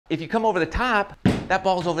If you come over the top, that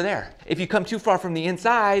ball's over there. If you come too far from the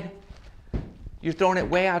inside, you're throwing it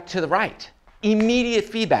way out to the right. Immediate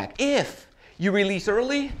feedback. If you release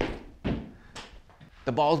early,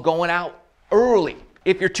 the ball's going out early.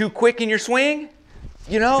 If you're too quick in your swing,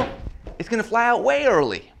 you know, it's gonna fly out way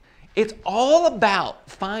early. It's all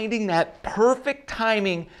about finding that perfect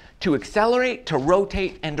timing to accelerate, to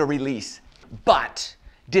rotate, and to release. But,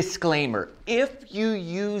 disclaimer, if you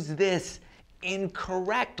use this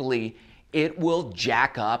incorrectly, it will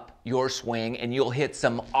jack up your swing and you'll hit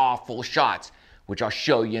some awful shots, which I'll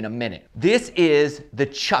show you in a minute. This is the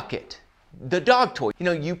Chuck It, the dog toy. You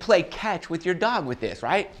know, you play catch with your dog with this,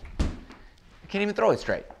 right? You can't even throw it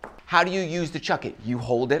straight. How do you use the Chuck It? You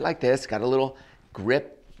hold it like this, got a little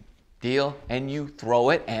grip deal, and you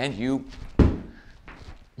throw it and you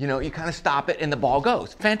kind of stop it and the ball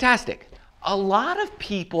goes. Fantastic. A lot of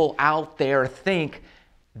people out there think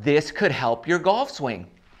this could help your golf swing.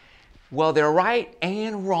 Well, they're right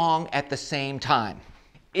and wrong at the same time.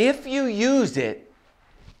 If you use it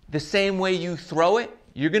the same way you throw it,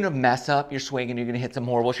 you're gonna mess up your swing and you're gonna hit some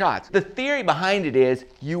horrible shots. The theory behind it is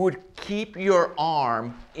you would keep your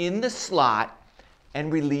arm in the slot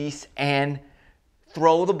and release and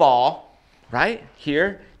throw the ball, right?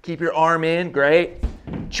 Here, keep your arm in, great.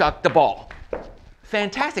 Chuck the ball.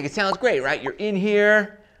 Fantastic, it sounds great, right? You're in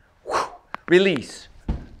here, whew, release.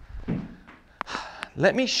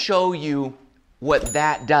 Let me show you what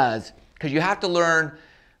that does, because you have to learn,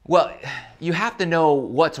 well, you have to know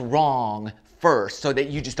what's wrong first so that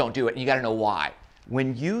you just don't do it, and you gotta know why.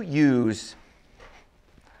 When you use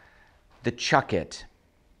the Chuck It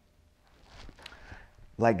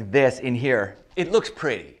like this in here, it looks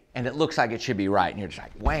pretty, and it looks like it should be right, and you're just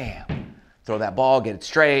like, wham, throw that ball, get it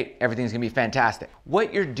straight, everything's gonna be fantastic.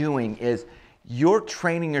 What you're doing is you're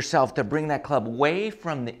training yourself to bring that club away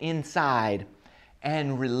from the inside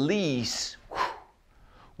and release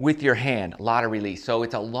with your hand, a lot of release. So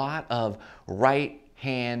it's a lot of right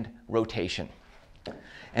hand rotation.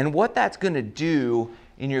 And what that's gonna do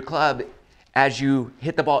in your club as you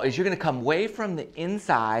hit the ball is you're gonna come away from the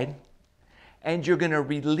inside and you're gonna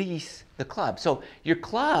release the club. So your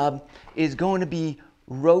club is going to be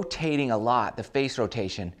rotating a lot, the face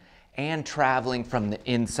rotation, and traveling from the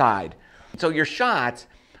inside. So your shots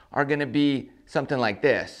are gonna be something like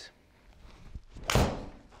this.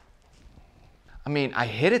 I mean, I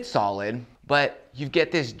hit it solid, but you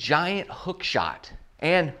get this giant hook shot.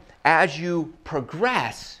 And as you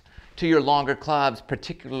progress to your longer clubs,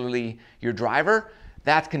 particularly your driver,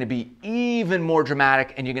 that's gonna be even more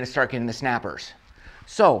dramatic and you're gonna start getting the snappers.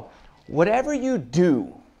 So whatever you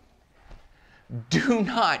do, do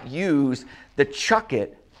not use the Chuck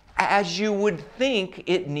It as you would think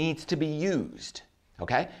it needs to be used,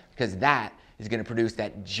 okay? Because that is gonna produce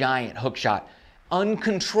that giant hook shot,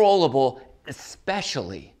 uncontrollable,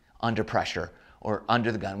 especially under pressure or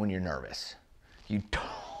under the gun when you're nervous. You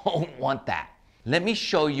don't want that. Let me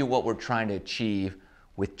show you what we're trying to achieve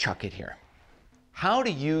with Chuck It here. How to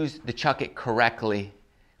use the Chuck It correctly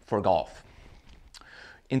for golf.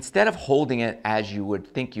 Instead of holding it as you would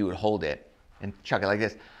think you would hold it and chuck it like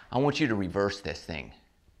this, I want you to reverse this thing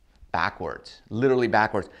backwards, literally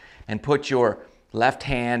backwards, and put your left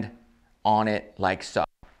hand on it like so.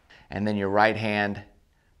 And then your right hand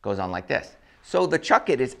goes on like this. So the Chuck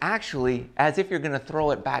It is actually as if you're gonna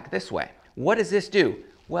throw it back this way. What does this do?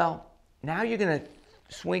 Well, now you're gonna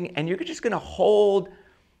swing and you're just gonna hold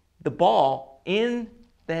the ball in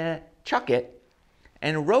the Chuck It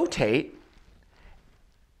and rotate,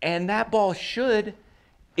 and that ball should,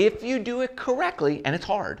 if you do it correctly, and it's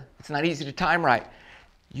hard, it's not easy to time right,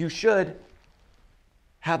 you should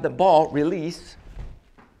have the ball release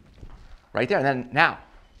right there. And then now,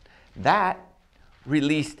 that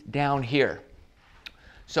released down here.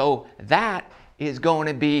 So that is going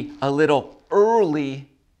to be a little early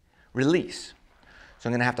release. So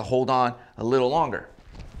I'm going to have to hold on a little longer,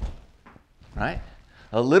 right?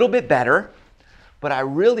 A little bit better, but I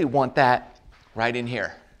really want that right in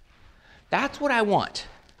here. That's what I want.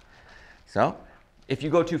 So if you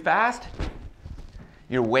go too fast,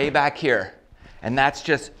 you're way back here. And that's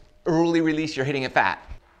just early release, you're hitting it fat.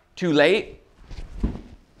 Too late,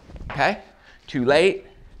 okay? Too late,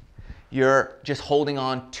 you're just holding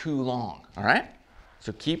on too long, all right?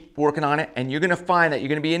 So keep working on it, and you're gonna find that you're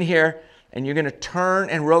gonna be in here, and you're gonna turn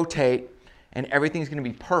and rotate, and everything's gonna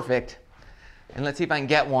be perfect. And let's see if I can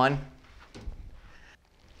get one.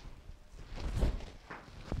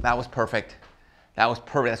 That was perfect. That was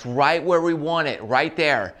perfect. That's right where we want it, right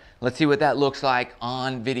there. Let's see what that looks like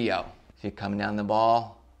on video. See it coming down the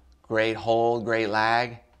ball. Great hold, great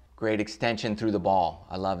lag, great extension through the ball.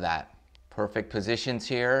 I love that. Perfect. Perfect positions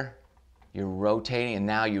here. You're rotating and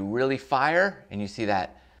now you really fire and you see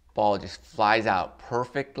that ball just flies out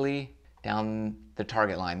perfectly down the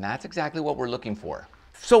target line. That's exactly what we're looking for.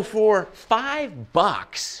 So for $5,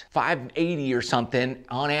 $5.80 or something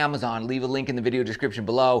on Amazon, leave a link in the video description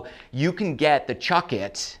below, you can get the Chuck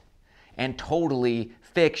It and totally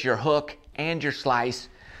fix your hook and your slice,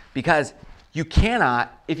 because you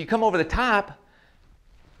cannot, if you come over the top,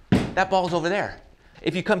 that ball's over there.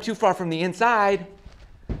 If you come too far from the inside,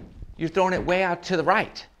 you're throwing it way out to the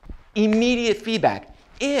right. Immediate feedback.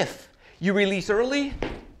 If you release early,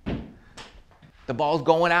 the ball's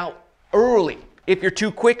going out early. If you're too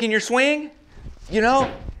quick in your swing, you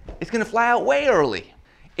know, it's gonna fly out way early.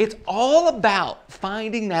 It's all about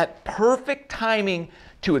finding that perfect timing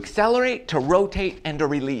to accelerate, to rotate, and to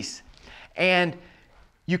release. And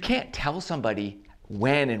you can't tell somebody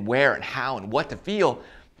when and where and how and what to feel,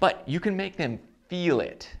 but you can make them feel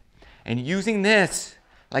it. And using this,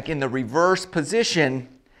 like in the reverse position,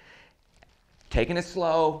 taking it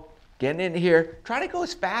slow, getting in here, try to go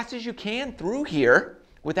as fast as you can through here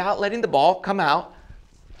without letting the ball come out,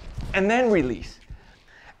 and then release.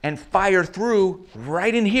 And fire through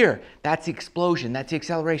right in here. That's the explosion, that's the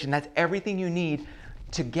acceleration, that's everything you need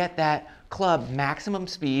to get that club maximum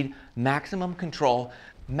speed, maximum control,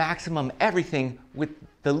 maximum everything with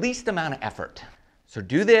the least amount of effort. So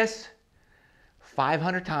do this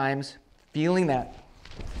 500 times, feeling that.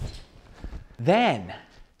 Then,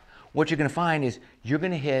 what you're gonna find is you're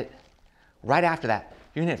gonna hit, right after that,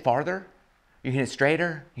 you're gonna hit farther, you're gonna hit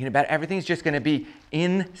straighter, you're gonna bet everything's just gonna be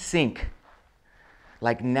in sync,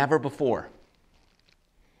 like never before.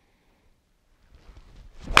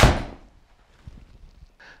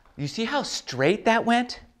 You see how straight that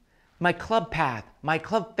went? My club path, my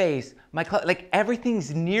club face, my club, like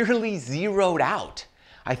everything's nearly zeroed out.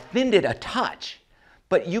 I thinned it a touch,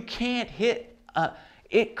 but you can't hit,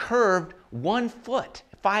 it curved 1 foot,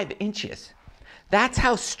 5 inches. That's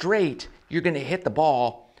how straight you're gonna hit the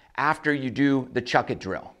ball after you do the Chuck It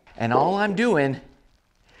drill. And all I'm doing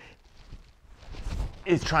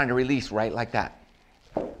is trying to release right like that.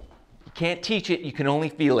 You can't teach it, you can only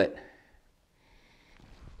feel it.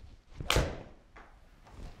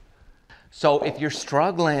 So if you're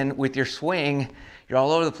struggling with your swing, you're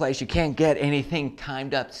all over the place, you can't get anything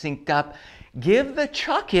timed up, synced up, give the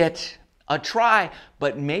Chuck It a try,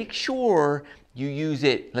 but make sure you use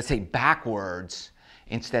it, let's say backwards,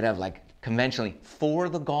 instead of like conventionally for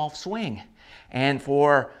the golf swing. And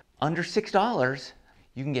for under $6,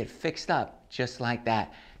 you can get fixed up just like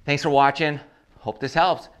that. Thanks for watching. Hope this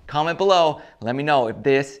helps. Comment below. Let me know if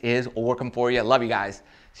this is working for you. Love you guys.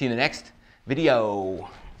 See you in the next video.